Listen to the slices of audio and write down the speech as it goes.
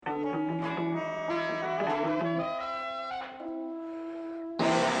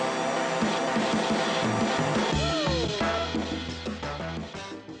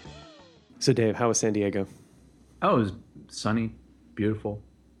So, Dave, how was San Diego? Oh, it was sunny, beautiful,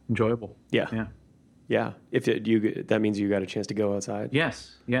 enjoyable. Yeah, Yeah. yeah. If it, you that means you got a chance to go outside.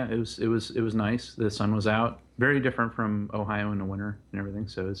 Yes. Yeah. It was nice. The sun was out. Very different from Ohio in the winter and everything.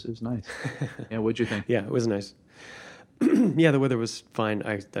 So it was nice. Yeah. What'd you think? Yeah, it was nice. Yeah, the weather was fine.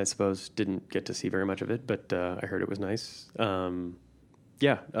 I suppose didn't get to see very much of it, but I heard it was nice.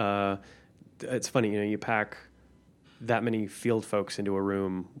 Yeah, it's funny. You pack that many field folks into a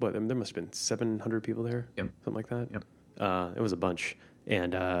room. What, I mean, there must have been 700 people there, Yep. something like that. Yep. It was a bunch,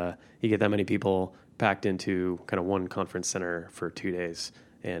 and you get that many people packed into kind of one conference center for 2 days,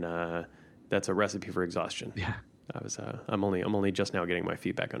 and that's a recipe for exhaustion. Yeah. I'm only just now getting my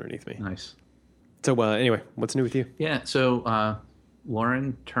feet back underneath me. Nice. So anyway, what's new with you? Yeah. So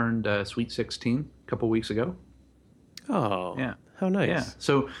Lauren turned sweet 16 a couple weeks ago. Oh, Yeah. how nice. Yeah.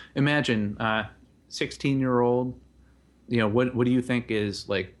 So imagine 16-year-old. What do you think is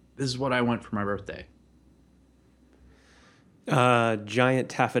like? This is what I want for my birthday. Giant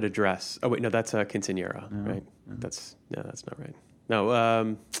taffeta dress. Oh wait, no, that's a quinceañera, right? No. That's not right. No,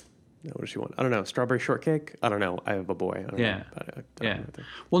 no, what does she want? I don't know. Strawberry shortcake? I don't know. I have a boy. I don't Yeah. know. I don't Yeah. know.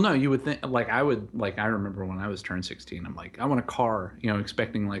 Well, no, you would think I remember when I was turned 16, I'm like, I want a car,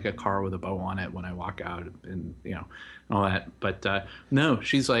 expecting like a car with a bow on it when I walk out and, all that. But no,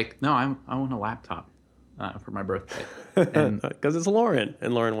 she's like, no, I want a laptop for my birthday. And Because it's Lauren,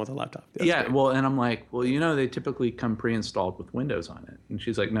 and Lauren wants a laptop. That's yeah, great. well, and I'm like, well, they typically come pre-installed with Windows on it. And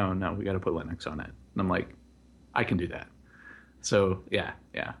she's like, no, we got to put Linux on it. And I'm like, I can do that. So yeah.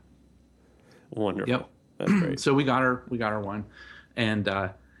 Wonderful. Yep. That's great. So we got her one, and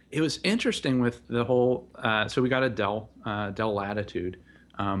it was interesting with the whole. So we got a Dell Latitude,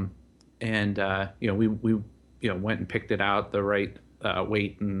 and we went and picked it out the right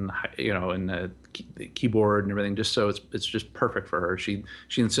weight and and the keyboard and everything, just so it's just perfect for her. She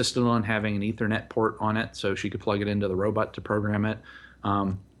insisted on having an Ethernet port on it so she could plug it into the robot to program it.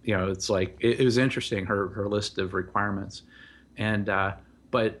 It's like it was interesting, her list of requirements, and.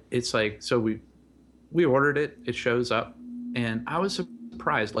 But it's like, so we ordered it, it shows up, and I was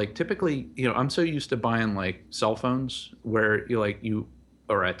surprised. Like typically, I'm so used to buying like cell phones where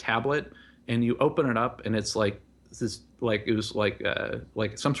or a tablet, and you open it up and it's like this, like it was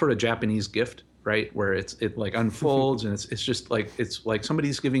like some sort of Japanese gift, right? Where it like unfolds and it's just like, it's like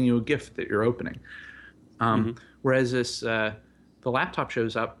somebody's giving you a gift that you're opening. Whereas this, the laptop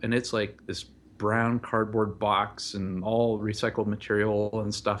shows up and it's like this brown cardboard box and all recycled material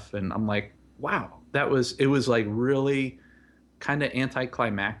and stuff, and I'm like, wow, it was like really kind of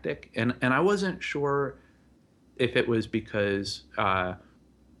anticlimactic, and I wasn't sure if it was because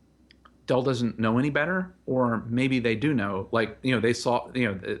Dell doesn't know any better, or maybe they do know. Like they saw,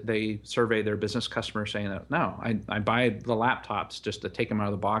 they survey their business customers saying that no, I buy the laptops just to take them out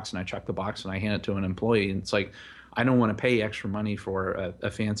of the box, and I check the box and I hand it to an employee, and it's like, I don't want to pay extra money for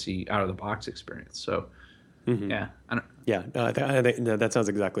a fancy out of the box experience. So, yeah, Yeah, I think that sounds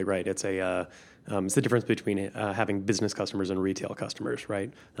exactly right. It's it's the difference between having business customers and retail customers,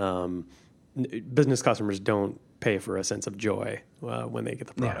 right? Business customers don't pay for a sense of joy when they get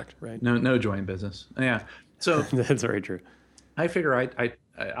the product, right? No joy in business. Yeah, so That's very true. I figure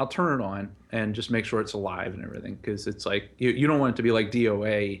I'll turn it on and just make sure it's alive and everything, because it's like you don't want it to be like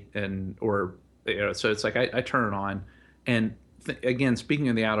DOA or. So it's like I turn it on, and again, speaking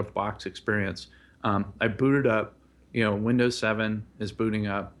of the out of box experience, I booted up. Windows 7 is booting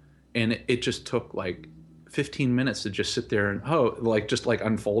up, and it just took like 15 minutes to just sit there and just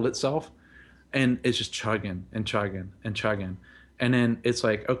unfold itself, and it's just chugging and chugging and chugging, and then it's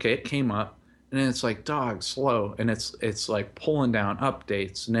like, okay, it came up, and then it's like, dog, slow, and it's like pulling down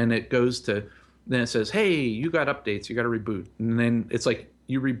updates, and then then it says, hey, you got updates, you got to reboot, and then it's like,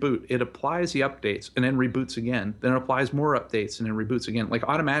 you reboot, it applies the updates and then reboots again, then it applies more updates and then reboots again, like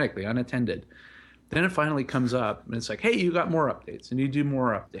automatically, unattended. Then it finally comes up and it's like, hey, you got more updates, and you do more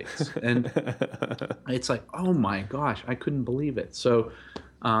updates, and it's like, oh my gosh, I couldn't believe it. So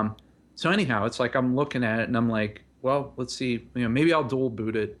anyhow, it's like I'm looking at it and I'm like, well, let's see, maybe I'll dual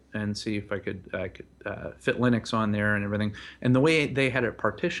boot it and see if I could fit Linux on there and everything. And the way they had it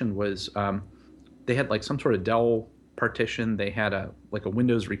partitioned was they had like some sort of Dell partition, they had a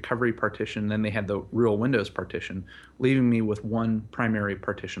Windows recovery partition, then they had the real Windows partition, leaving me with one primary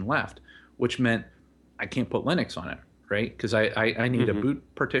partition left, which meant I can't put Linux on it, right? Because I need a boot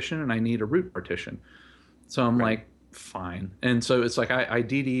partition and I need a root partition. So I'm like, fine. And so it's like I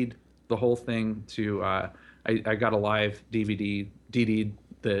DD'd the whole thing to I got a live DVD, DD'd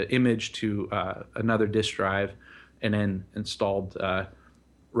the image to another disk drive, and then installed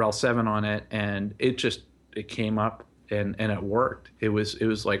RHEL 7 on it, and it came up and it worked. It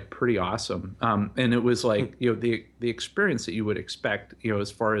was like pretty awesome. And it was like, the experience that you would expect,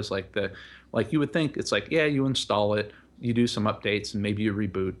 as far as like you would think it's like, yeah, you install it, you do some updates, and maybe you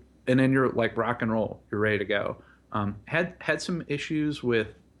reboot, and then you're like rock and roll, you're ready to go. Had some issues with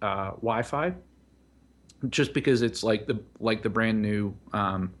Wi-Fi, just because it's like the brand new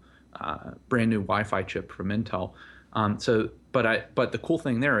Wi-Fi chip from Intel. But the cool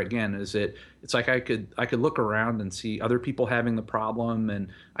thing there again is it's like I could look around and see other people having the problem, and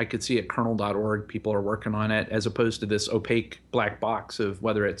I could see at kernel.org people are working on it, as opposed to this opaque black box of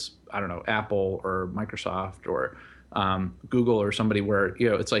whether it's, I don't know, Apple or Microsoft or Google or somebody, where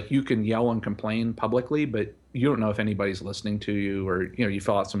it's like you can yell and complain publicly, but you don't know if anybody's listening to you, or you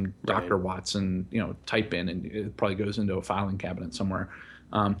fill out some Dr. Watson type in, and it probably goes into a filing cabinet somewhere.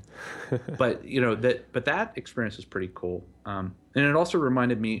 But that experience is pretty cool, and it also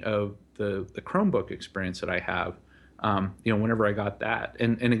reminded me of the Chromebook experience that I have. Whenever I got that,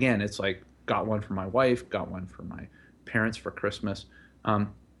 and again, it's like got one for my wife, got one for my parents for Christmas,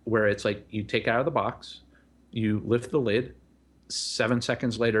 where it's like you take it out of the box, you lift the lid, 7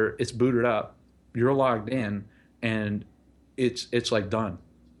 seconds later it's booted up, you're logged in, and it's like done.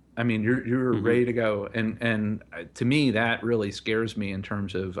 I mean, you're ready to go, and to me that really scares me in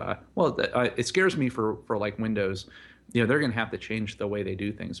terms of it scares me for like Windows. They're going to have to change the way they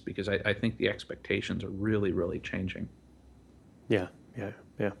do things, because I think the expectations are really, really changing. Yeah.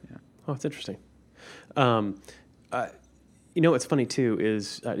 Oh, it's interesting. What's funny too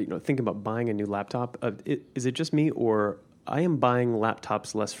is thinking about buying a new laptop. Is it just me, or I am buying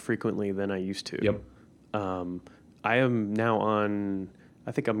laptops less frequently than I used to? Yep. I am now on,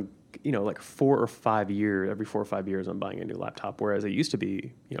 I think I'm, like 4 or 5 years, every 4 or 5 years I'm buying a new laptop, whereas it used to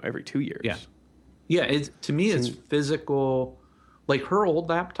be, every 2 years. Yeah. Yeah. To me, it's physical. Like her old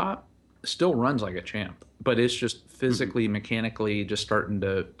laptop still runs like a champ, but it's just physically, mechanically just starting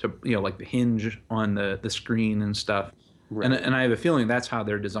to like the hinge on the screen and stuff. Right. And I have a feeling that's how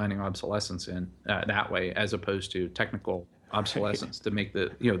they're designing obsolescence in that way, as opposed to technical obsolescence to make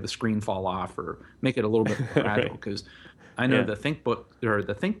the screen fall off or make it a little bit more fragile. Because I know the ThinkBook or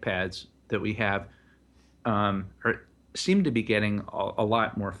the ThinkPads that we have seem to be getting a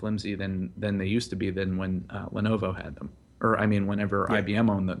lot more flimsy than they used to be than when Lenovo had them, or whenever IBM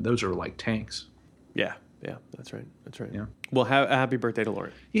owned them. Those are like tanks. Yeah, that's right. Yeah. Well, happy birthday to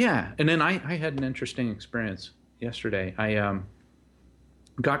Lauren. Yeah, and then I had an interesting experience yesterday. I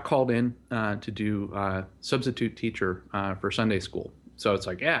got called in to do substitute teacher for Sunday school. So it's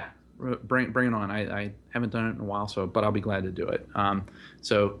like, bring it on. I haven't done it in a while, but I'll be glad to do it.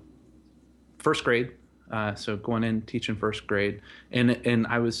 So first grade. So going in teaching first grade, and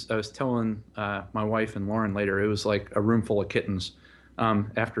I was telling my wife and Lauren later, it was like a room full of kittens.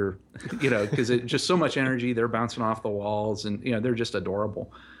 After because it's just so much energy, they're bouncing off the walls, and they're just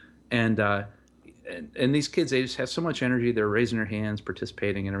adorable. And these kids, they just have so much energy. They're raising their hands,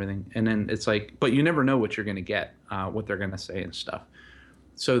 participating and everything. And then it's like, but you never know what you're going to get, what they're going to say and stuff.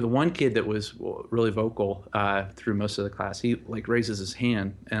 So the one kid that was really vocal through most of the class, he like raises his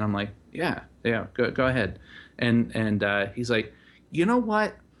hand, and I'm like, yeah, go ahead. And he's like, you know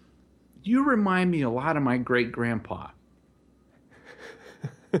what? You remind me a lot of my great grandpa.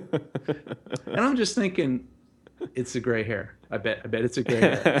 And I'm just thinking, it's the gray hair. I bet it's a gray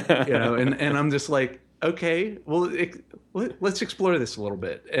hair. And I'm just like, okay, well, let's explore this a little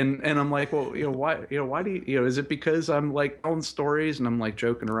bit. And I'm like, well, why do you, is it because I'm like telling stories and I'm like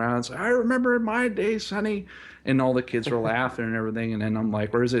joking around? It's like, I remember in my day, Sonny, and all the kids were laughing and everything. And then I'm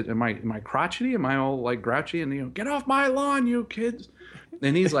like, where is it? Am I crotchety? Am I all like grouchy? And get off my lawn, you kids.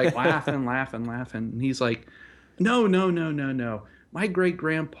 And he's like laughing. And he's like, no. My great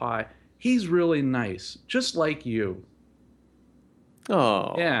grandpa, he's really nice, just like you.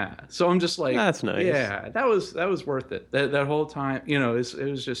 Oh, yeah. So I'm just like, that's nice. Yeah, that was worth it. That whole time, it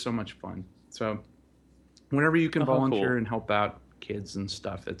was just so much fun. So whenever you can volunteer and help out kids and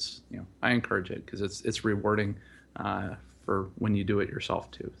stuff, it's I encourage it, because it's rewarding for when you do it yourself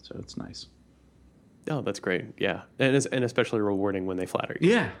too. So it's nice. Oh, that's great. Yeah, and especially rewarding when they flatter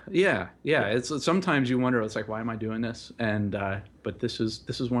you. Yeah. It's sometimes you wonder, it's like, why am I doing this? And but this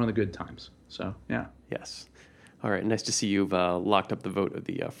is one of the good times. So yeah. Yes. All right. Nice to see you've locked up the vote of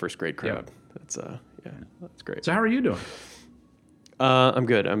the first grade crowd. Yep. That's great. So how are you doing? I'm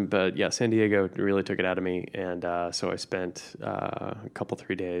good. San Diego really took it out of me, and so I spent a couple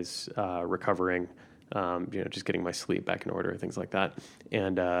 3 days recovering. Just getting my sleep back in order, things like that.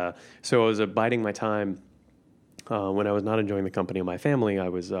 And so I was biding my time when I was not enjoying the company of my family. I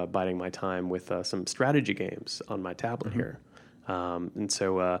was biding my time with some strategy games on my tablet here. And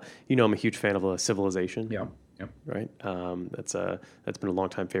so, I'm a huge fan of Civilization. Yeah. Right. That's been a long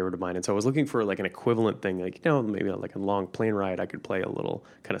time favorite of mine. And so I was looking for like an equivalent thing, like, maybe like a long plane ride, I could play a little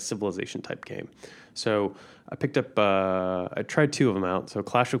kind of Civilization type game. So I picked up, I tried 2 of them out. So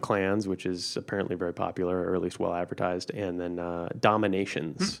Clash of Clans, which is apparently very popular, or at least well advertised, and then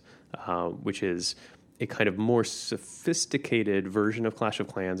Dominations, which is a kind of more sophisticated version of Clash of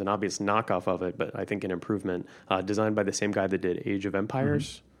Clans, an obvious knockoff of it, but I think an improvement, designed by the same guy that did Age of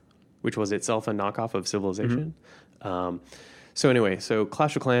Empires, which was itself a knockoff of Civilization. So anyway, so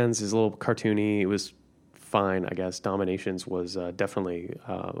Clash of Clans is a little cartoony. It was fine, I guess. Dominations was definitely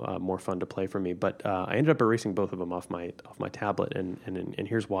more fun to play for me, but I ended up erasing both of them off my tablet, and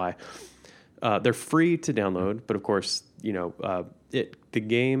here's why. They're free to download, but of course, the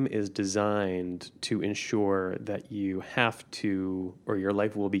game is designed to ensure that you have to, or your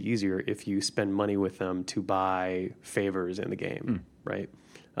life will be easier if you spend money with them to buy favors in the game, right?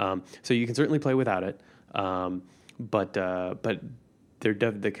 So you can certainly play without it, but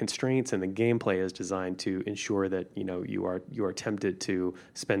the constraints and the gameplay is designed to ensure that you are tempted to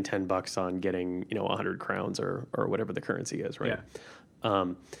spend $10 on getting 100 crowns or whatever the currency is, right? Yeah.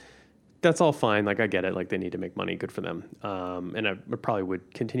 That's all fine. Like, I get it. Like, they need to make money. Good for them. And I probably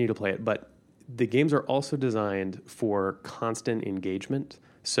would continue to play it. But the games are also designed for constant engagement.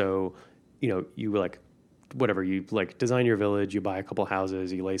 So, you design your village, you buy a couple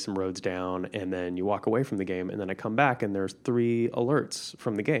houses, you lay some roads down, and then you walk away from the game. And then I come back and there's 3 alerts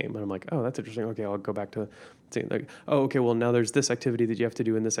from the game. And I'm like, oh, that's interesting. Okay, I'll go back to saying, like, oh, okay, well, now there's this activity that you have to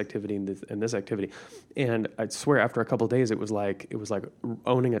do, and this activity, and this activity. And I swear, after a couple of days, it was like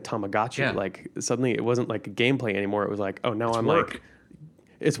owning a Tamagotchi. Yeah. Like, suddenly it wasn't like gameplay anymore. It was like, oh, now it's work. Like,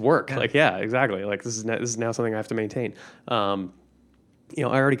 it's work. Yeah. Like, yeah, exactly. Like, this is now something I have to maintain. I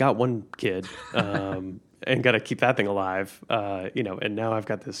already got one kid. And got to keep that thing alive, and now I've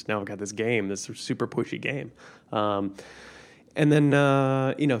got this game, this super pushy game. And then,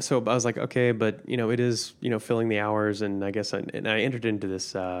 so I was like, okay, but, it is, filling the hours. And I guess I entered into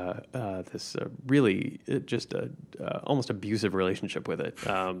this really just almost abusive relationship with it.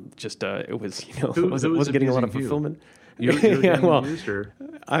 It was, wasn't getting a lot of fulfillment. You're getting abused, or?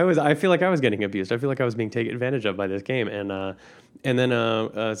 I feel like I was getting abused. I feel like I was being taken advantage of by this game, and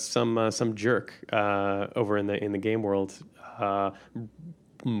then some jerk over in the game world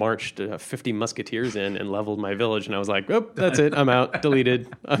marched 50 musketeers in and leveled my village, and I was like, oh, that's it, I'm out,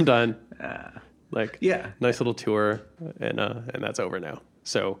 deleted, I'm done. Nice little tour, and that's over now.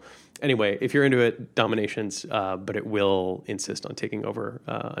 So anyway, if you're into it, Dominations, but it will insist on taking over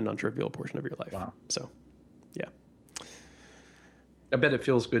a non-trivial portion of your life. Wow. So, yeah. I bet it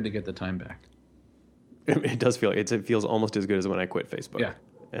feels good to get the time back. It does feel, it feels almost as good as when I quit Facebook. Yeah.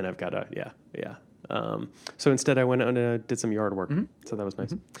 And I've got so instead I went out and did some yard work. So that was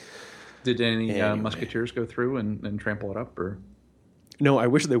nice. Did any musketeers go through and trample it up, or? No, I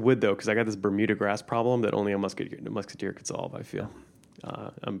wish they would, though, because I got this Bermuda grass problem that only a musketeer could solve, I feel.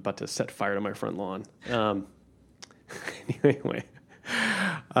 I'm about to set fire to my front lawn. Anyway.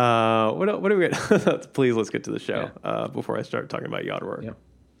 What do we got? Please, let's get to the show before I start talking about yard work.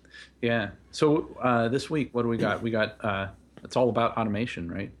 Yeah. So this week, what do we got? We got it's all about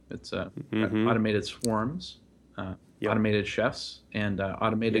automation, right? It's automated swarms, automated chefs, and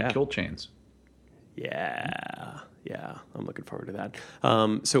automated kill chains. Yeah, I'm looking forward to that.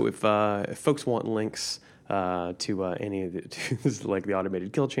 So if folks want links to any of the like the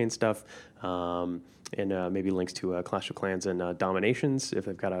automated kill chain stuff, and maybe links to Clash of Clans and Dominations, if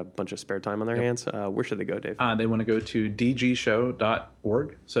they've got a bunch of spare time on their hands, where should they go, Dave? They want to go to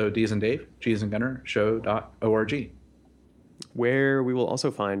dgshow.org. So D as in Dave, G as in Gunner, show.org. Where we will also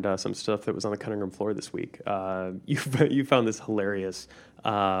find some stuff that was on the cutting room floor this week. You found this hilarious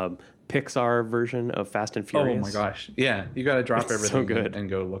Pixar version of Fast and Furious. Oh my gosh! Yeah, you got to drop everything so good. and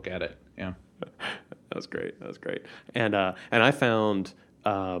go look at it. Yeah, that was great. And I found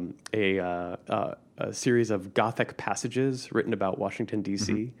a series of Gothic passages written about Washington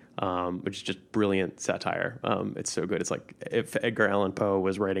D.C., which is just brilliant satire. It's so good. It's like if Edgar Allan Poe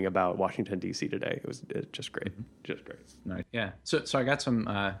was writing about Washington D.C. today. It's just great. Just great. Nice. Yeah. So I got some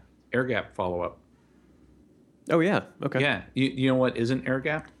air gap follow up. Oh yeah. Okay. Yeah. You know what isn't air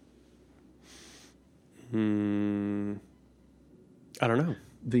gap? I don't know.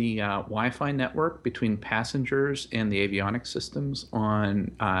 The Wi-Fi network between passengers and the avionics systems on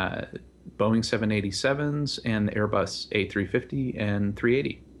Boeing 787s and the Airbus A350 and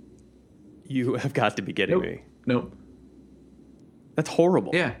 380. You have got to be kidding me. Nope. That's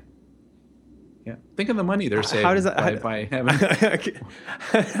horrible. Yeah. Think of the money they're saving. How does that? By having...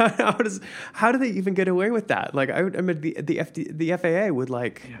 how do they even get away with that? Like, the FAA would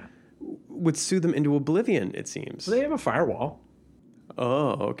would sue them into oblivion, it seems. So they have a firewall.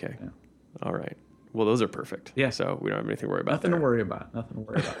 Oh, okay. Yeah. All right. Well, those are perfect. Yeah. So we don't have anything to worry about. Nothing to worry about.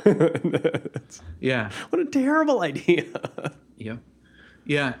 Yeah. What a terrible idea. Yeah.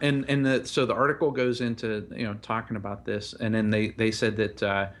 Yeah. And so the article goes into, talking about this. And then they said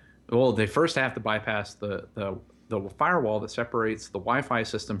that, they first have to bypass the firewall that separates the Wi-Fi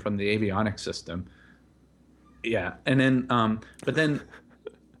system from the avionics system. Yeah. And then, but then,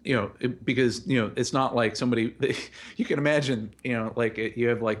 because it's not like somebody you can imagine, like you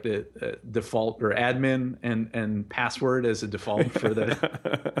have like the default or admin and password as a default for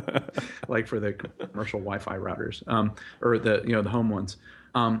the like for the commercial Wi-Fi routers, or the home ones.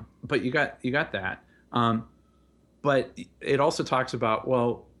 But you got that. But it also talks about,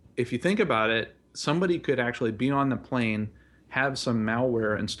 well, if you think about it, somebody could actually be on the plane, have some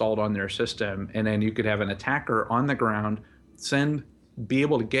malware installed on their system, and then you could have an attacker on the ground be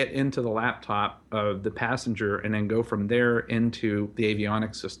able to get into the laptop of the passenger and then go from there into the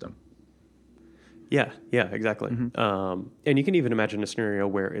avionics system. Yeah, exactly. Mm-hmm. And you can even imagine a scenario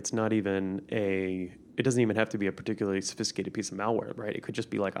where it's not even it doesn't even have to be a particularly sophisticated piece of malware, right? It could just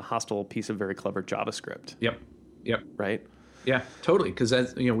be like a hostile piece of very clever JavaScript. Yep. Right? Yeah, totally. Because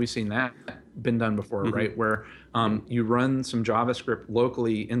that's, we've seen that been done before, mm-hmm. right? Where you run some JavaScript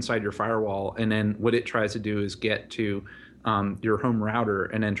locally inside your firewall, and then what it tries to do is get to your home router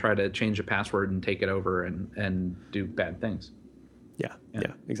and then try to change the password and take it over and do bad things. Yeah,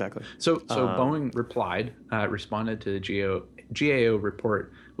 exactly. So Boeing responded to the GAO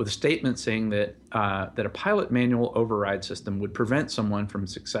report with a statement saying that a pilot manual override system would prevent someone from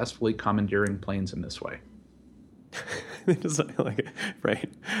successfully commandeering planes in this way. Right.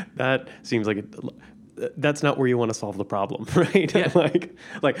 That seems like that's not where you want to solve the problem, right? Yeah. like,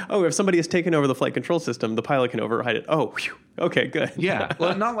 if somebody has taken over the flight control system, the pilot can override it. Oh, whew, okay, good. Yeah.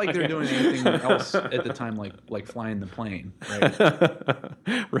 Well, not like they're doing anything else at the time, like flying the plane, right?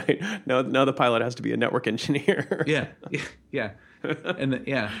 Right. Now the pilot has to be a network engineer. Yeah. And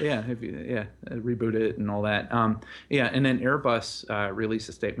reboot it and all that. And then Airbus released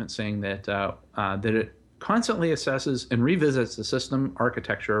a statement saying that it constantly assesses and revisits the system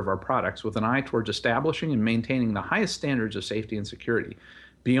architecture of our products with an eye towards establishing and maintaining the highest standards of safety and security.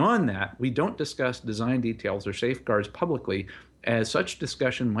 Beyond that, we don't discuss design details or safeguards publicly, as such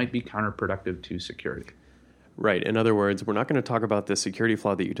discussion might be counterproductive to security. Right. In other words, we're not going to talk about this security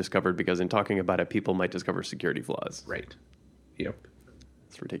flaw that you discovered, because in talking about it, people might discover security flaws. Right. Yep.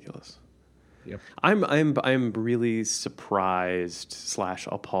 It's ridiculous. Yep. I'm really surprised /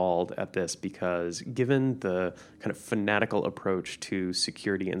 appalled at this, because given the kind of fanatical approach to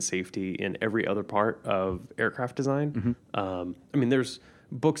security and safety in every other part of aircraft design, mm-hmm. There's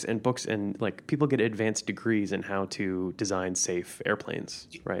books and like people get advanced degrees in how to design safe airplanes,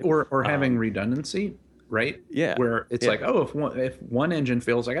 right? Or having redundancy. Right? Yeah. Where it's like, if one engine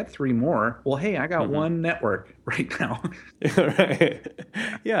fails, I got 3 more. Well, hey, I got mm-hmm. one network right now. Right.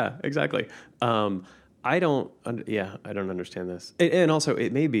 Yeah, exactly. I don't understand this. And also,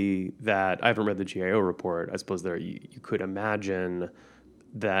 it may be that I haven't read the GAO report. I suppose you could imagine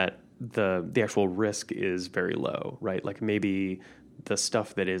that the actual risk is very low, right? Like maybe the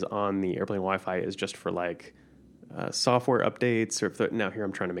stuff that is on the airplane Wi-Fi is just for like software updates, or now here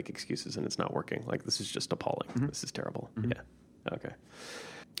I'm trying to make excuses and it's not working. Like, this is just appalling. Mm-hmm. This is terrible. Mm-hmm. Yeah. Okay.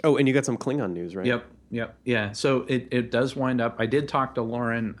 Oh, and you got some Klingon news, right? Yep. Yeah. So it does wind up. I did talk to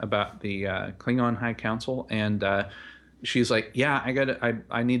Lauren about the Klingon High Council, and she's like, "Yeah,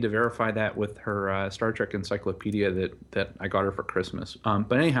 I need to verify that with her Star Trek encyclopedia that I got her for Christmas."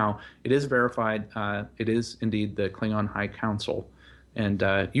 But anyhow, it is verified. It is indeed the Klingon High Council. And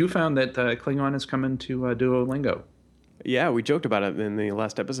you found that Klingon is coming to Duolingo. Yeah, we joked about it in the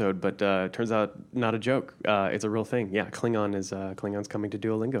last episode, but it turns out not a joke. It's a real thing. Yeah, Klingon's coming to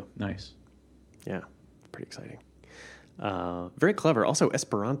Duolingo. Nice. Yeah, pretty exciting. Very clever. Also,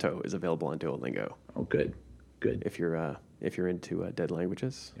 Esperanto is available on Duolingo. Oh, good. If you're into dead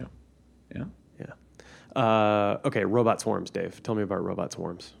languages. Yeah. Okay, robot swarms, Dave. Tell me about robot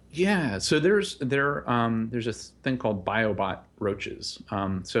swarms. Yeah, so there's a thing called biobot roaches.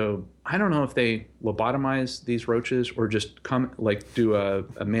 So I don't know if they lobotomize these roaches or just do a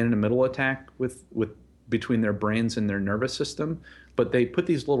man-in-the-middle attack with between their brains and their nervous system. But they put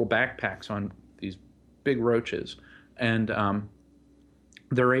these little backpacks on these big roaches, and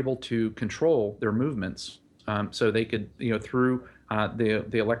they're able to control their movements. So they could, through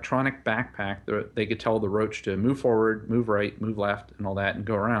the electronic backpack, they could tell the roach to move forward, move right, move left, and all that, and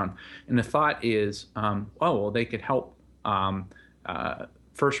go around. And the thought is, they could help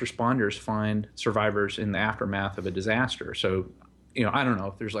first responders find survivors in the aftermath of a disaster. So I don't know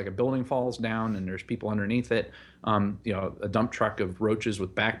if there's like a building falls down and there's people underneath it, a dump truck of roaches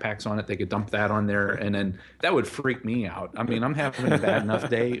with backpacks on it, they could dump that on there, and then that would freak me out. I mean, I'm having a bad enough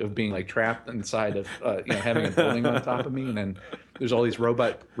day of being like trapped inside of, having a building on top of me, and then there's all these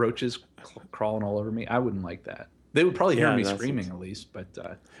robot roaches crawling all over me. I wouldn't like that. They would probably hear me screaming at least,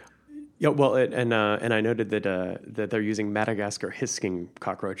 but. Yeah, well, and I noted that they're using Madagascar hissing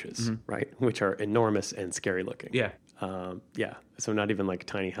cockroaches, right, which are enormous and scary looking. Yeah. So not even like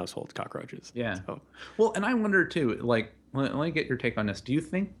tiny household cockroaches. Yeah. So. Well, and I wonder too, like, let me get your take on this. Do you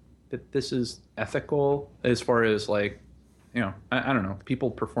think that this is ethical as far as like, I don't know,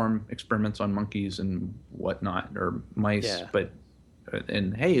 people perform experiments on monkeys and whatnot, or mice, but,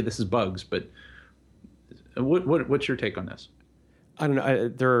 and hey, this is bugs, but what's your take on this? I don't know.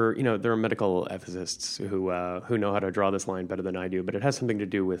 There are medical ethicists who know how to draw this line better than I do, but it has something to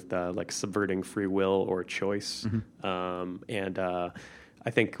do with like subverting free will or choice. I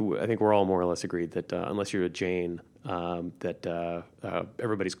think we're all more or less agreed that unless you're a Jane, that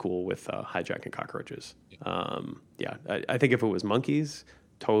everybody's cool with hijacking cockroaches. I think if it was monkeys,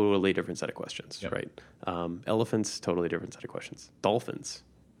 totally different set of questions, right? Elephants, totally different set of questions. Dolphins,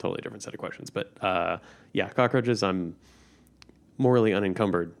 totally different set of questions. But cockroaches, I'm morally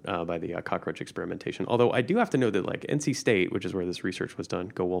unencumbered by the cockroach experimentation. Although I do have to know that like NC State, which is where this research was done,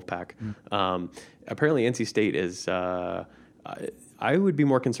 go Wolfpack, apparently NC State is, I would be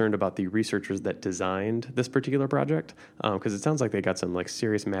more concerned about the researchers that designed this particular project, because it sounds like they got some like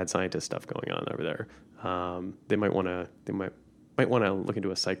serious mad scientist stuff going on over there. They might want to look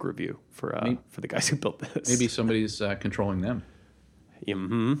into a psych review for the guys who built this. Maybe somebody's controlling them.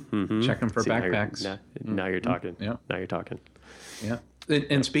 Check them for backpacks. Now you're talking. Yeah. Now you're talking. Yeah.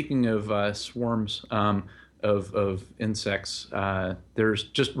 And speaking of swarms of insects, there's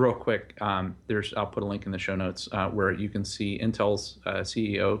just real quick. I'll put a link in the show notes where you can see Intel's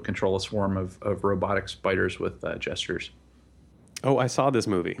CEO control a swarm of robotic spiders with gestures. Oh, I saw this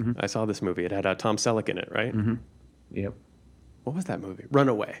movie. I saw this movie. It had Tom Selleck in it, right? Yep. What was that movie?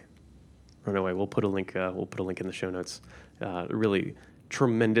 Runaway. We'll put a link. We'll put a link in the show notes. Really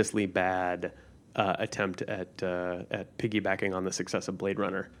tremendously bad attempt at piggybacking on the success of Blade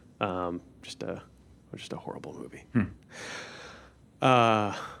Runner. Just a horrible movie.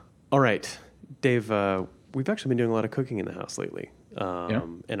 All right, Dave. We've actually been doing a lot of cooking in the house lately,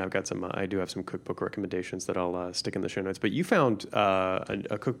 and I've got some. I do have some cookbook recommendations that I'll stick in the show notes. But you found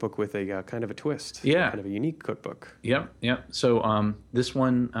a cookbook with a kind of a twist. Kind of a unique cookbook. Yep. So this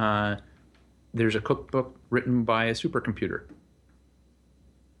one, there's a cookbook written by a supercomputer.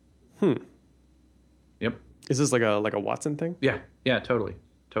 Yep. Is this like a Watson thing? Yeah, totally.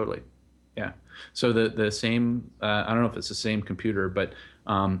 Yeah. So the same, I don't know if it's the same computer, but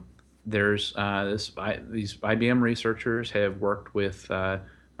there's these IBM researchers have worked with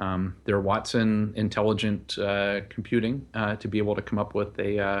their Watson intelligent computing to be able to come up with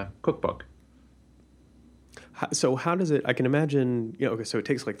a cookbook. So how does it? I can imagine. So it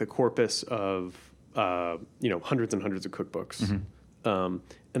takes like the corpus of hundreds and hundreds of cookbooks, and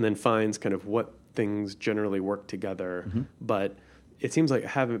then finds kind of what things generally work together, but it seems like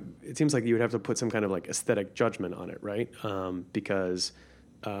you would have to put some kind of like aesthetic judgment on it, right? Because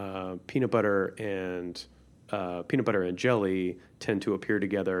peanut butter and jelly tend to appear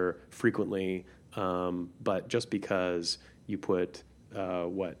together frequently, but just because you put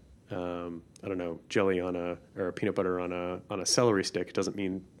jelly or peanut butter on a celery stick doesn't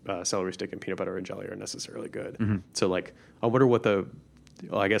mean celery stick and peanut butter and jelly are necessarily good. So like, I wonder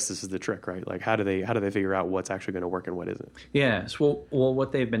I guess this is the trick, right? Like, how do they figure out what's actually going to work and what isn't? Yes. Well,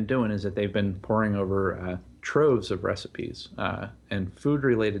 what they've been doing is that they've been poring over troves of recipes and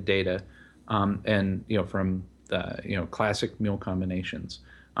food-related data, and from the classic meal combinations,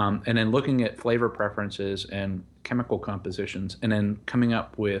 and then looking at flavor preferences and chemical compositions, and then coming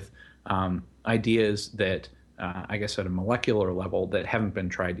up with ideas that I guess at a molecular level that haven't been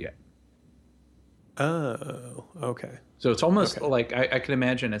tried yet. Oh, okay. So it's almost like I can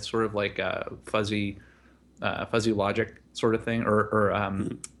imagine it's sort of like a fuzzy logic sort of thing, or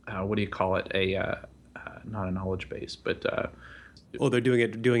what do you call it? Not a knowledge base, but they're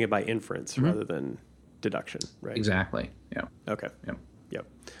doing it by inference rather than deduction, right? Exactly. Yeah. Okay. Yep.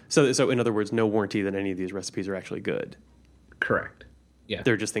 So in other words, no warranty that any of these recipes are actually good. Correct. Yeah.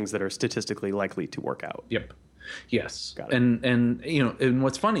 They're just things that are statistically likely to work out. Yep. Yes. Got it. And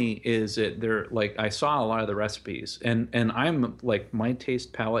what's funny is that they're like, I saw a lot of the recipes and I'm like, my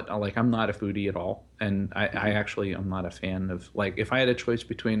taste palette, like I'm not a foodie at all. And I actually, I'm not a fan of, like, if I had a choice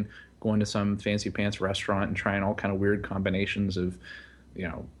between going to some fancy pants restaurant and trying all kind of weird combinations of,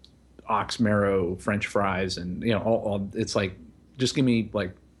 ox marrow, French fries, and, all it's like just give me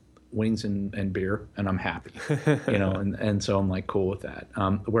like wings and beer and I'm happy, and so I'm like cool with that.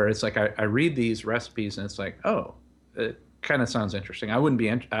 Where it's like I read these recipes and it's like, oh, it kind of sounds interesting. I wouldn't be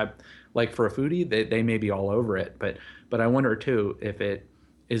like for a foodie, they may be all over it, but I wonder too if it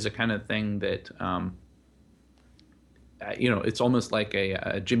is a kind of thing that it's almost like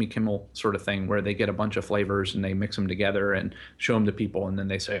a Jimmy Kimmel sort of thing where they get a bunch of flavors and they mix them together and show them to people, and then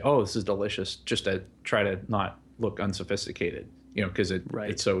they say, oh, this is delicious, just to try to not look unsophisticated, because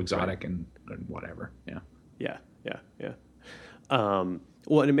it's so exotic and whatever. Yeah.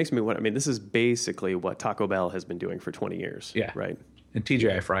 Well, and it makes me wonder. I mean, this is basically what Taco Bell has been doing for 20 years. Yeah. Right. And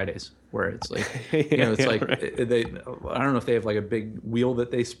TGI Fridays, where it's like, it's like right. I don't know if they have like a big wheel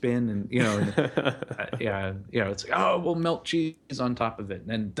that they spin, and it's like, oh, we'll melt cheese on top of it, and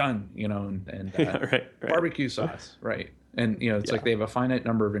then done, and right. Barbecue sauce, right? And it's like they have a finite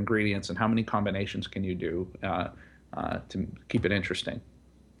number of ingredients, and how many combinations can you do to keep it interesting?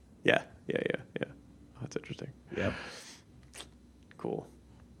 Yeah. Oh, that's interesting. Yep. Cool.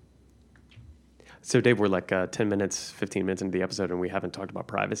 So, Dave, we're like 10 minutes, 15 minutes into the episode, and we haven't talked about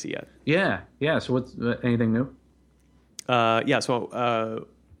privacy yet. Yeah. So, what's anything new?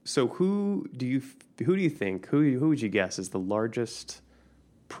 So who do you think? Who would you guess is the largest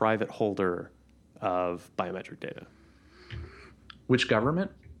private holder of biometric data? Which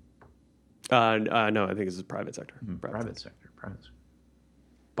government? No, I think this is private sector. Private sector.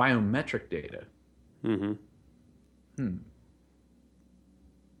 Biometric data.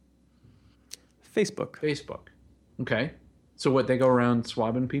 Facebook. Okay. So what, they go around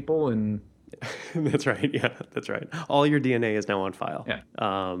swabbing people and... That's right. Yeah, that's right. All your DNA is now on file. Yeah.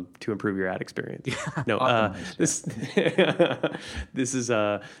 To improve your ad experience. Yeah. No, this is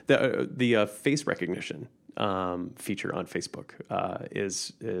the face recognition feature on Facebook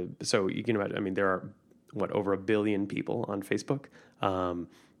is so you can imagine. I mean, there are over 1 billion people on Facebook.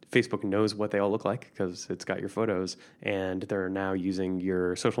 Facebook knows what they all look like because it's got your photos, and they're now using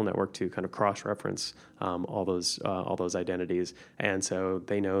your social network to kind of cross-reference all those identities. And so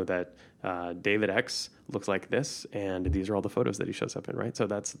they know that David X looks like this, and these are all the photos that he shows up in, right? So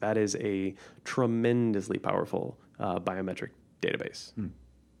that is a tremendously powerful biometric database.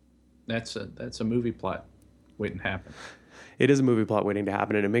 That's a movie plot waiting to happen. It is a movie plot waiting to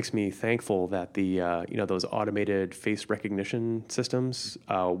happen, and it makes me thankful that the those automated face recognition systems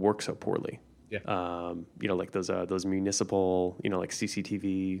work so poorly. Yeah. Like those municipal, like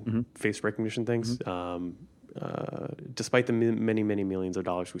CCTV face recognition things. Despite the many millions of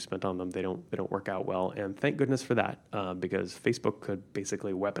dollars we spent on them, they don't work out well. And thank goodness for that, because Facebook could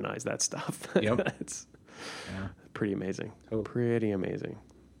basically weaponize that stuff. Yep. It's pretty amazing. Totally. Pretty amazing.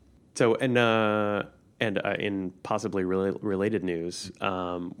 So And in possibly related news,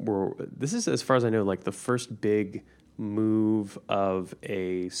 this is, as far as I know, like the first big move of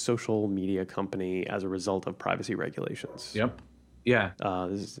a social media company as a result of privacy regulations. Yep. Yeah.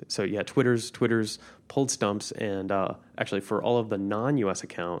 Twitter's pulled stumps, and actually for all of the non-U.S.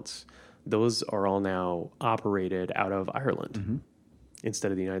 accounts, those are all now operated out of Ireland instead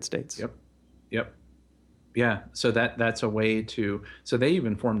of the United States. Yep. Yeah, so that's a way to. So they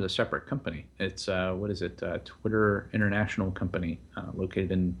even formed a separate company. It's Twitter International Company,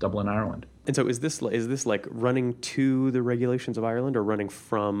 located in Dublin, Ireland. And so is this like running to the regulations of Ireland, or running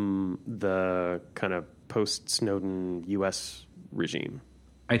from the kind of post-Snowden U.S. regime?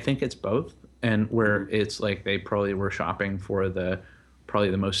 I think it's both, and where it's like they probably were shopping for the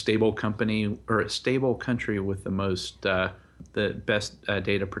most stable company, or a stable country with the most. The best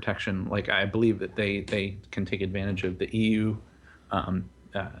data protection. Like, I believe that they can take advantage of the EU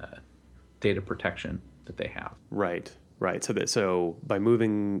data protection that they have. Right. So by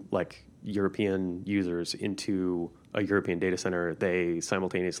moving like European users into a European data center, they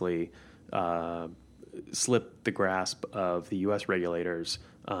simultaneously slip the grasp of the U.S. regulators,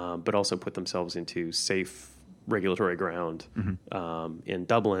 but also put themselves into safe regulatory ground in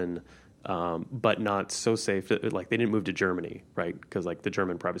Dublin. But not so safe. Like, they didn't move to Germany, right? Because like the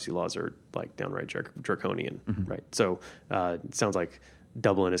German privacy laws are like downright draconian, right? So it sounds like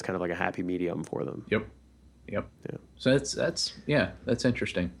Dublin is kind of like a happy medium for them. Yep. Yeah. So that's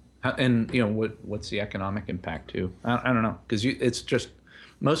interesting. And what's the economic impact too? I don't know, because it's just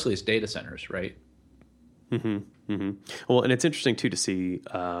mostly it's data centers, right? Well, and it's interesting too to see.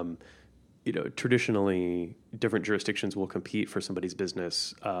 Traditionally, different jurisdictions will compete for somebody's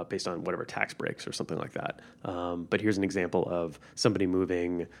business based on whatever tax breaks or something like that. But here's an example of somebody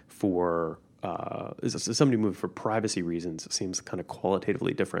moving for privacy reasons. It seems kind of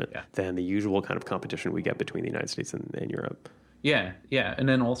qualitatively different than the usual kind of competition we get between the United States and Europe. Yeah. And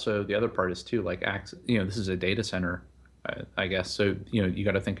then also the other part is too, like, this is a data center I guess. So, you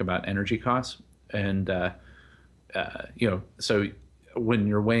got to think about energy costs. And, so when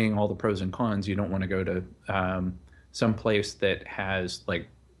you're weighing all the pros and cons, you don't want to go to some place that has like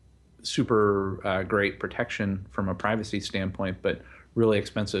super great protection from a privacy standpoint, but really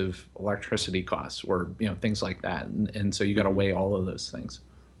expensive electricity costs or, things like that. And so you got to weigh all of those things.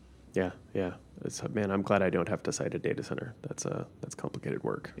 Yeah. Yeah. Man, I'm glad I don't have to site a data center. That's complicated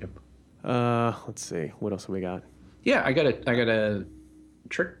work. Yep. Let's see. What else have we got? Yeah, I got a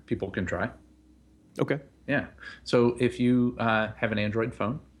trick people can try. Okay. Yeah. So if you have an Android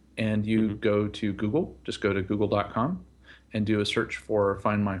phone and you go to Google, just go to google.com and do a search for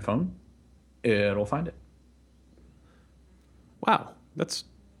Find My Phone, it'll find it. Wow. That's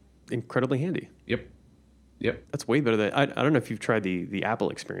incredibly handy. Yep. That's way better than... I don't know if you've tried the Apple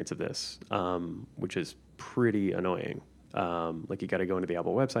experience of this, which is pretty annoying. Like you got to go into the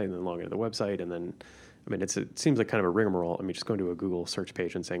Apple website and then log into the website and then... I mean, it seems like kind of a rigmarole. I mean, just going to a Google search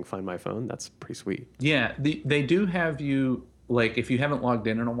page and saying, find my phone, that's pretty sweet. Yeah, they do have you, like, if you haven't logged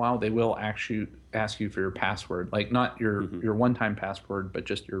in a while, they will actually ask you for your password. Like, not your one-time password, but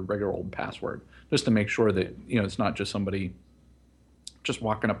just your regular old password, just to make sure that, it's not just somebody just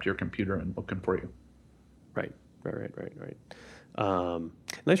walking up to your computer and looking for you. Right.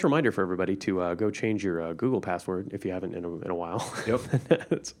 Nice reminder for everybody to go change your Google password if you haven't in a while. Yep.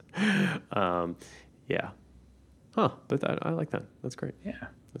 Yeah. Huh. But I like that. That's great. Yeah.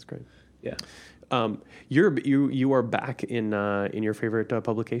 That's great. Yeah. You are back in your favorite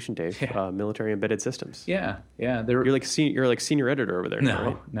publication, Dave. Yeah. Military Embedded Systems. Yeah. You're like senior editor over there. No,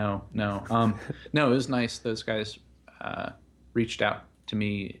 right? no. No, it was nice. Those guys reached out to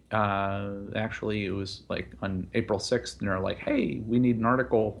me. Actually, it was like on April 6th, and they're like, "Hey, we need an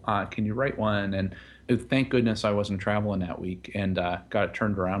article. Can you write one?" And thank goodness I wasn't traveling that week, and got it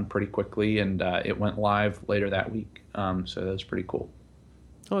turned around pretty quickly, and it went live later that week. So that was pretty cool.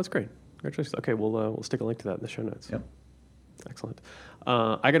 Oh, that's great. Congratulations. Okay, we'll stick a link to that in the show notes. Yep. Excellent.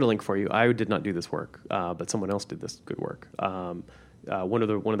 I got a link for you. I did not do this work, but someone else did this good work. One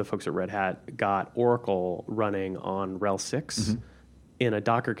of the folks at Red Hat got Oracle running on RHEL 6 in a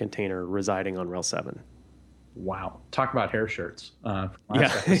Docker container residing on RHEL 7. Wow. Talk about hair shirts. Last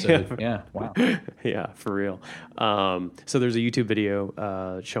episode. Yeah. Wow. Yeah, for real. So there's a YouTube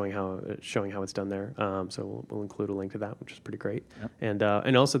video showing how it's done there. So we'll include a link to that, which is pretty great. Yep.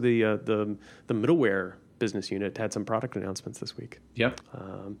 And also the middleware business unit had some product announcements this week. Yep.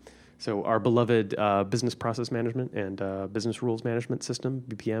 So our beloved business process management and business rules management system,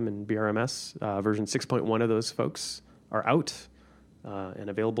 BPM and BRMS, version 6.1 of those folks are out. And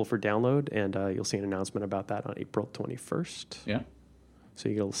available for download, and you'll see an announcement about that on April 21st. Yeah. So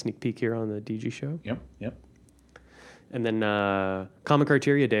you get a little sneak peek here on the DG show. Yep. And then Common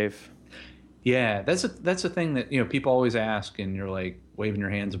Criteria, Dave. Yeah, that's a thing that people always ask, and you're like waving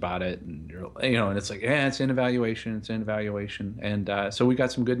your hands about it, and you're and it's like, yeah, it's in evaluation, and so we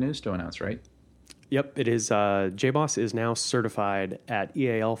got some good news to announce, right? Yep, it is. JBoss is now certified at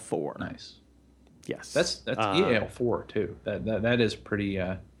EAL4. Nice. Yes, that's EAL4 too. That is pretty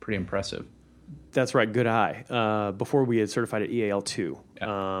impressive. That's right. Good eye. Before we had certified at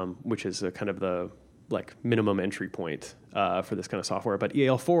EAL2, which is kind of the minimum entry point for this kind of software. But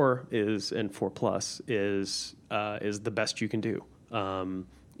EAL4 and 4 Plus is the best you can do.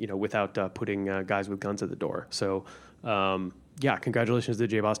 Without putting guys with guns at the door. So congratulations to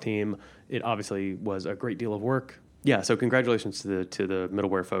the JBoss team. It obviously was a great deal of work. Yeah. So congratulations to the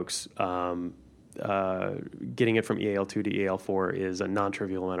middleware folks. Getting it from EAL2 to EAL4 is a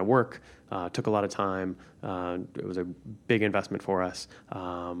non-trivial amount of work. Took a lot of time. It was a big investment for us,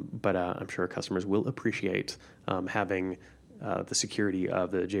 but I'm sure customers will appreciate having the security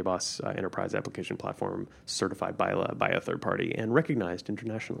of the JBoss Enterprise Application Platform certified by a third party and recognized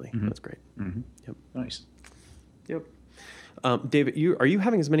internationally. Mm-hmm. That's great. Mm-hmm. Yep. Nice. Yep. David, are you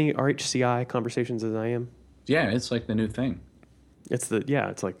having as many RHCI conversations as I am? Yeah, it's like the new thing. It's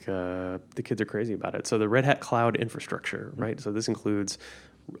like the kids are crazy about it. So the Red Hat Cloud Infrastructure, right? So this includes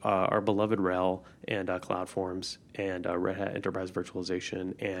our beloved RHEL and CloudForms and Red Hat Enterprise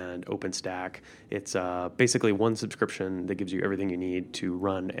Virtualization and OpenStack. It's basically one subscription that gives you everything you need to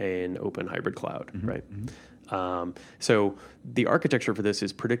run an open hybrid cloud, right? Mm-hmm. So the architecture for this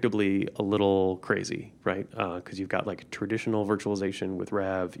is predictably a little crazy, right? Because you've got like traditional virtualization with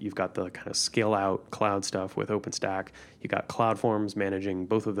Rev, you've got the kind of scale out cloud stuff with OpenStack, you got CloudForms managing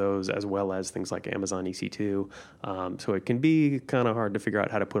both of those as well as things like Amazon EC2. So it can be kind of hard to figure out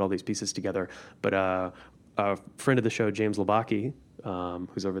how to put all these pieces together. But a friend of the show, James Labaki,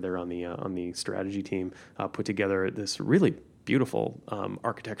 who's over there on the strategy team, put together this really beautiful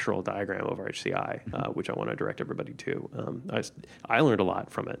architectural diagram of HCI, which I want to direct everybody to. I learned a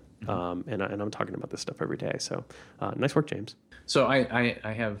lot from it, and I'm talking about this stuff every day. So nice work, James. So I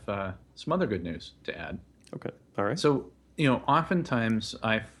have some other good news to add. Okay. All right. So, oftentimes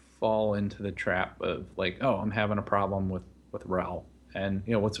I fall into the trap of like, oh, I'm having a problem with RHEL. And,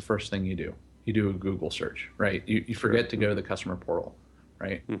 what's the first thing you do? You do a Google search, right? You forget to go to the customer portal,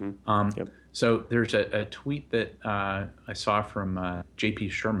 right? Yep. So there's a tweet that I saw from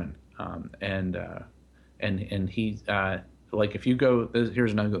JP Sherman. And he, like if you go,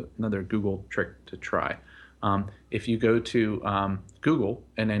 here's another Google trick to try. If you go to Google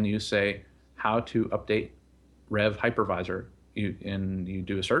and then you say how to update Rev Hypervisor, you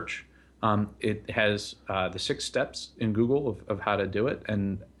do a search. It has the 6 steps in Google of how to do it,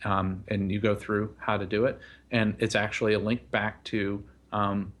 and you go through how to do it, and it's actually a link back to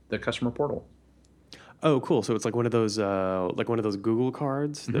the customer portal. Oh, cool! So it's like one of those Google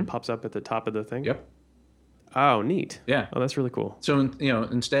cards that pops up at the top of the thing. Yep. Oh, neat. Yeah. Oh, that's really cool. So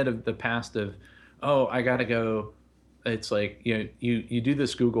instead of the past of, oh, I gotta go. It's like you do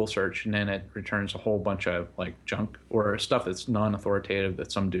this Google search and then it returns a whole bunch of like junk or stuff that's non-authoritative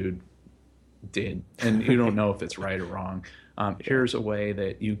that some dude did, and you don't know if it's right or wrong. Here's a way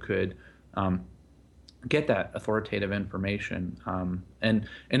that you could get that authoritative information, and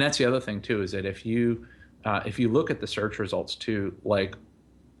that's the other thing too, is that if you look at the search results too, like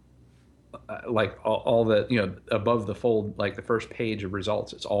all the above the fold, like the first page of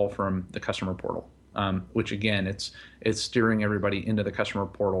results, it's all from the customer portal. Which again, it's steering everybody into the customer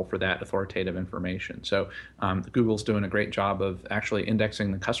portal for that authoritative information. So Google's doing a great job of actually indexing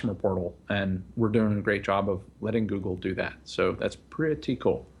the customer portal, and we're doing a great job of letting Google do that. So that's pretty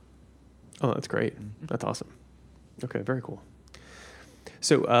cool. Oh, that's great. That's awesome. Okay, very cool.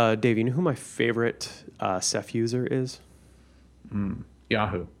 So, Dave, you know who my favorite Ceph user is?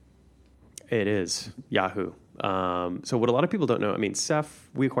 Yahoo. It is Yahoo. So what a lot of people don't know, I mean,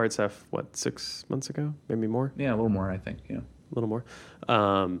 Ceph, we acquired Ceph, 6 months ago? Maybe more? Yeah, a little more, I think, yeah. A little more.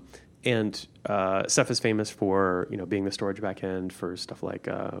 And Ceph is famous for, being the storage backend for stuff like,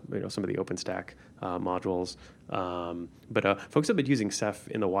 some of the OpenStack modules. But folks have been using Ceph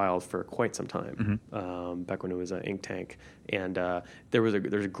in the wild for quite some time, back when it was Inktank. And there's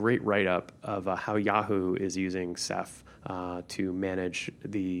a great write-up of how Yahoo is using Ceph to manage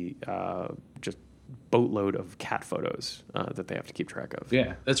the just boatload of cat photos that they have to keep track of.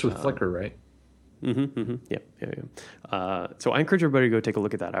 Yeah, that's with Flickr, right? Yeah. So I encourage everybody to go take a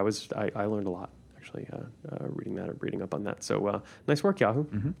look at that. I learned a lot actually reading up on that. So nice work, Yahoo,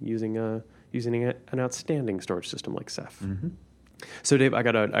 using an outstanding storage system like Ceph. So Dave, I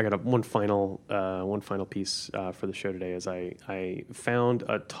got a one final piece for the show today. Is I found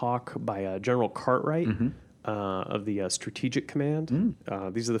a talk by General Cartwright. Of the Strategic Command.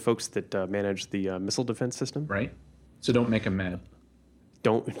 These are the folks that manage the missile defense system. Right. So don't make them mad.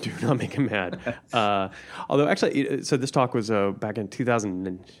 Do not make him mad. Although actually, so this talk was back in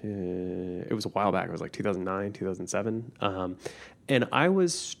 2000. It was a while back. It was like 2009, 2007. And I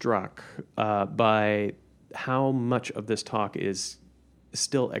was struck by how much of this talk is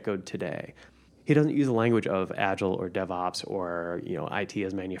still echoed today. He doesn't use the language of Agile or DevOps or IT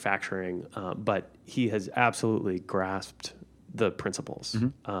as manufacturing, but he has absolutely grasped the principles.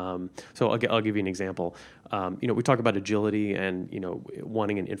 So I'll give you an example. We talk about agility and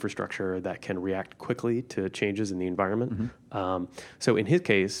wanting an infrastructure that can react quickly to changes in the environment. So in his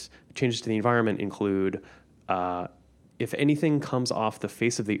case, changes to the environment include if anything comes off the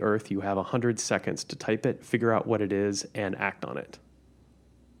face of the earth, you have 100 seconds to type it, figure out what it is, and act on it.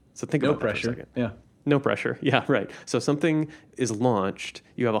 So think about that for a second. Yeah. No pressure. Yeah, right. So something is launched.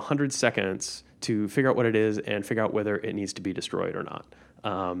 You have 100 seconds to figure out what it is and figure out whether it needs to be destroyed or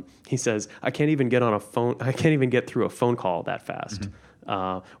not. He says, I can't even get on a phone. I can't even get through a phone call that fast,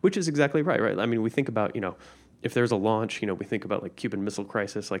 which is exactly right. Right. I mean, we think about, if there's a launch, we think about like Cuban Missile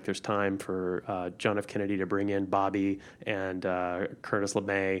Crisis, like there's time for John F. Kennedy to bring in Bobby and Curtis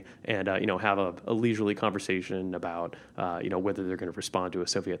LeMay and, have a leisurely conversation about, whether they're going to respond to a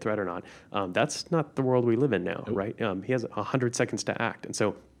Soviet threat or not. That's not the world we live in now, right? He has 100 seconds to act. And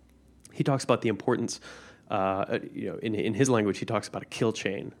so he talks about the importance, in his language, he talks about a kill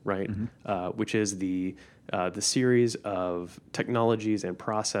chain, right? Which is the series of technologies and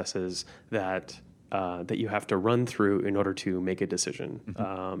processes that you have to run through in order to make a decision.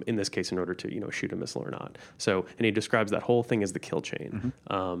 In this case, in order to shoot a missile or not. So, and he describes that whole thing as the kill chain.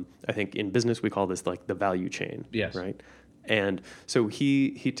 I think in business we call this like the value chain. Yes. Right. And so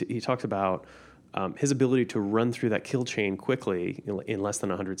he talks about his ability to run through that kill chain quickly in less than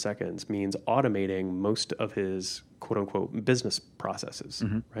 100 seconds means automating most of his quote unquote business processes,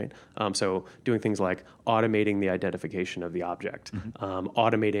 right? So doing things like automating the identification of the object,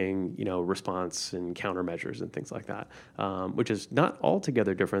 automating, response and countermeasures and things like that, which is not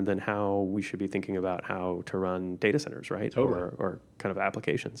altogether different than how we should be thinking about how to run data centers, right? Totally. Or kind of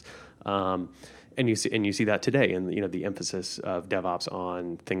applications. And you see that today in the emphasis of DevOps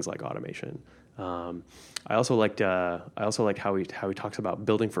on things like automation. I also liked how he talks about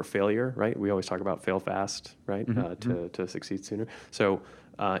building for failure, right? We always talk about fail fast, right? To succeed sooner. So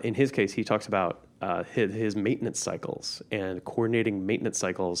in his case, he talks about his maintenance cycles and coordinating maintenance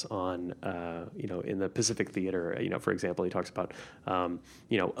cycles on in the Pacific Theater. For example, he talks about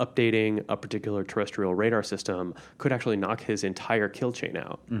updating a particular terrestrial radar system could actually knock his entire kill chain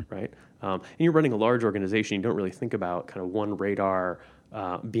out, right? And you're running a large organization, you don't really think about kind of one radar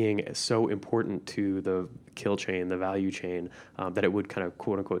being so important to the kill chain, the value chain, that it would kind of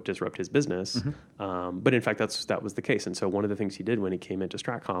quote unquote disrupt his business. But in fact, that was the case. And so one of the things he did when he came into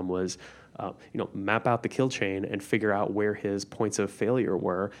Stratcom was, map out the kill chain and figure out where his points of failure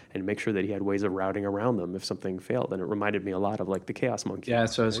were and make sure that he had ways of routing around them if something failed. And it reminded me a lot of like the Chaos Monkey. Yeah,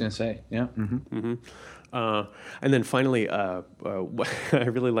 that's what I was going to say. Yeah. And then finally, I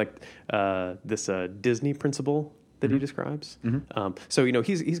really liked this Disney principle that he describes. So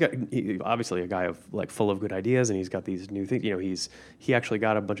he's got obviously a guy of like full of good ideas, and he's got these new things. He actually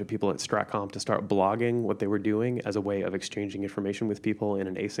got a bunch of people at Stratcom to start blogging what they were doing as a way of exchanging information with people in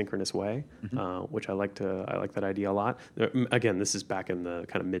an asynchronous way, which I like that idea a lot. Again, this is back in the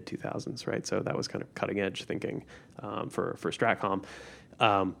kind of mid 2000s, right? So that was kind of cutting edge thinking for Stratcom.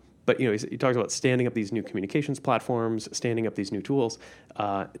 But he talks about standing up these new communications platforms, standing up these new tools.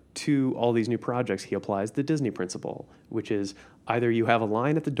 To all these new projects, he applies the Disney principle, which is either you have a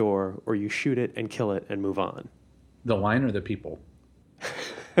line at the door or you shoot it and kill it and move on. The line or the people?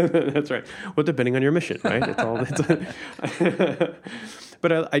 That's right. Well, depending on your mission, right?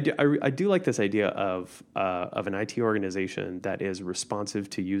 But I do like this idea of an IT organization that is responsive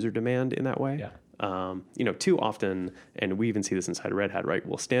to user demand in that way. Yeah. Too often, and we even see this inside Red Hat, right?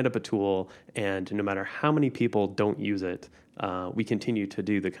 We'll stand up a tool, and no matter how many people don't use it, we continue to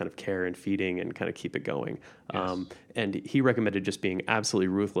do the kind of care and feeding and kind of keep it going. Yes. And he recommended just being absolutely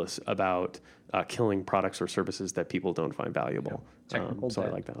ruthless about killing products or services that people don't find valuable. Yeah. Technical so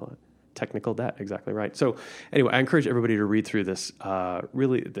debt. I like that a lot. Technical debt, exactly right. So anyway, I encourage everybody to read through this.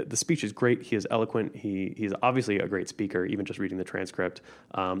 Really, the speech is great. He is eloquent. He's obviously a great speaker, even just reading the transcript.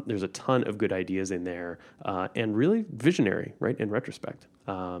 There's a ton of good ideas in there, and really visionary, right, in retrospect.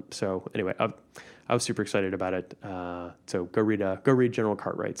 So anyway, I was super excited about it. So go read General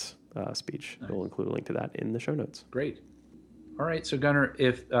Cartwright's speech. Nice. We'll include a link to that in the show notes. Great. All right. So Gunnar,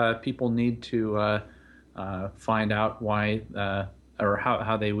 if people need to find out why or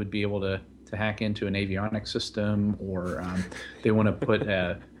how they would be able to hack into an avionics system, or they want to put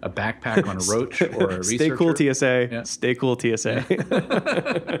a backpack on a roach or a researcher. Stay cool, TSA. Yeah. Stay cool, TSA.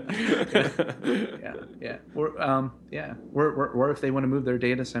 Yeah. Or if they want to move their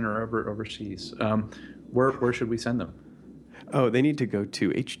data center overseas, where should we send them? Oh, they need to go to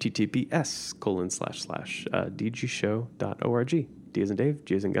https://dgshow.org. D as in Dave,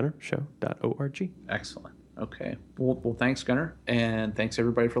 G as in Gunnar, show.org. Excellent. Okay. Well, thanks, Gunnar, and thanks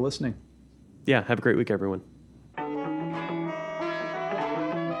everybody for listening. Yeah, have a great week, everyone.